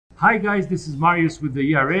Hi guys, this is Marius with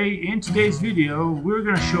the ERA. In today's video, we're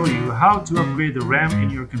going to show you how to upgrade the RAM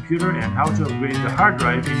in your computer and how to upgrade the hard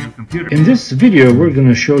drive in your computer. In this video, we're going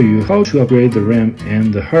to show you how to upgrade the RAM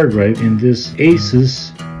and the hard drive in this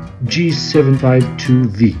ASUS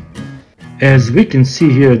G752V. As we can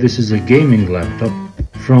see here, this is a gaming laptop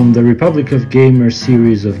from the Republic of Gamers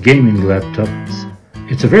series of gaming laptops.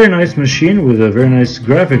 It's a very nice machine with a very nice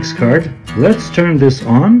graphics card. Let's turn this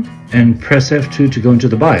on and press F2 to go into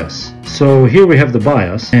the BIOS. So here we have the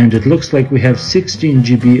BIOS, and it looks like we have 16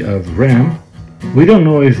 GB of RAM. We don't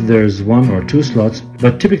know if there's 1 or 2 slots,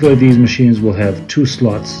 but typically these machines will have 2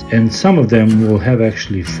 slots, and some of them will have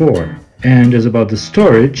actually 4. And as about the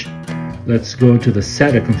storage, let's go to the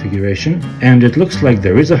SATA configuration, and it looks like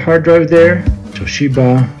there is a hard drive there.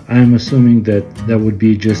 Toshiba, I'm assuming that would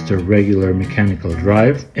be just a regular mechanical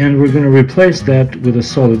drive, and we're going to replace that with a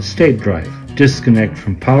solid state drive. Disconnect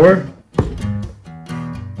from power.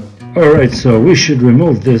 Alright, so we should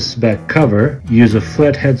remove this back cover. Use a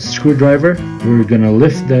flathead screwdriver. We're going to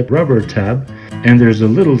lift that rubber tab, and there's a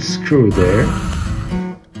little screw there.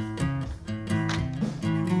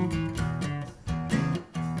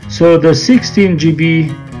 So the 16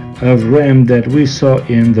 GB of RAM that we saw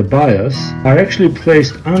in the BIOS are actually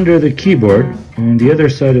placed under the keyboard on the other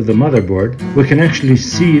side of the motherboard. We can actually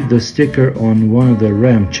see the sticker on one of the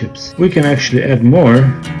RAM chips. We can actually add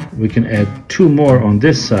more. We can add 2 more on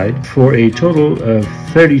this side for a total of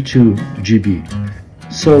 32 GB.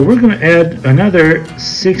 So we're going to add another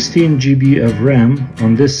 16 GB of RAM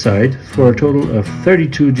on this side for a total of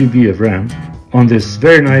 32 GB of RAM on this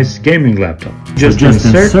very nice gaming laptop. Just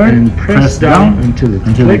insert and press down until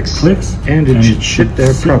it clicks, and it should sit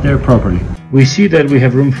there properly. We see that we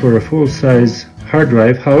have room for a full-size hard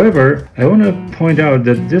drive. However, I want to point out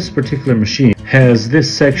that this particular machine has this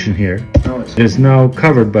section here. It is now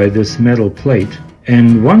covered by this metal plate,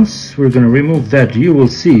 and once we're going to remove that, you will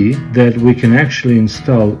see that we can actually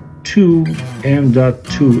install 2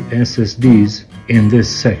 M.2 SSDs in this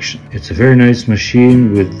section. It's a very nice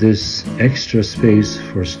machine with this extra space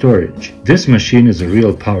for storage. This machine is a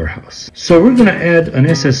real powerhouse. So we're going to add an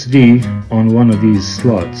SSD on one of these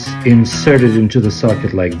slots, insert it into the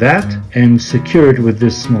socket like that, and secure it with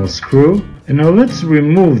this small screw. And now let's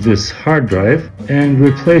remove this hard drive and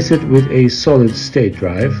replace it with a solid state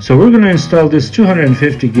drive. So we're going to install this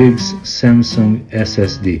 250 gigs Samsung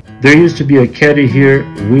SSD. There used to be a caddy here,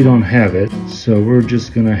 we don't have it, so we're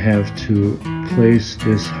just going to have to place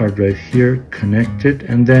this hard drive here, connect it,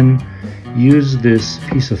 and then use this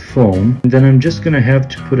piece of foam. And then I'm just going to have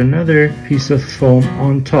to put another piece of foam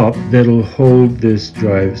on top that'll hold this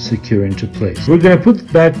drive secure into place. We're going to put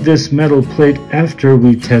back this metal plate after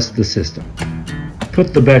we test the system.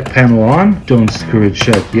 Put the back panel on, don't screw it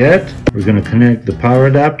shut yet. We're going to connect the power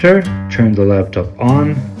adapter, turn the laptop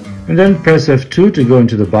on, and then press F2 to go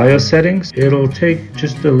into the BIOS settings. It'll take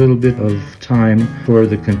just a little bit of time for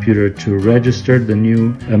the computer to register the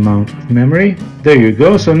new amount of memory. There you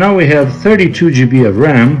go. So now we have 32 GB of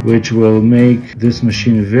RAM, which will make this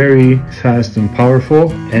machine very fast and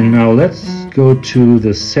powerful. And now let's go to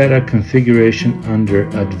the SATA configuration under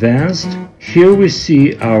Advanced. Here we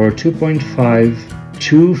see our 2.5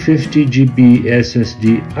 250 GB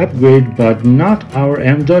SSD upgrade, but not our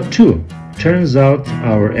M.2. Turns out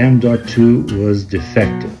our M.2 was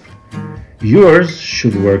defective. Yours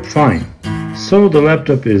should work fine. So the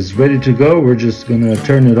laptop is ready to go. We're just gonna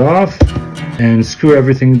turn it off and screw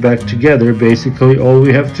everything back together. Basically all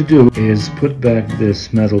we have to do is put back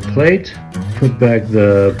this metal plate, put back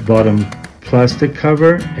the bottom plastic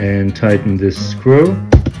cover, and tighten this screw.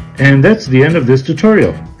 And that's the end of this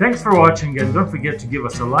tutorial. Thanks for watching, and don't forget to give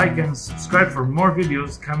us a like and subscribe for more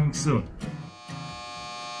videos coming soon.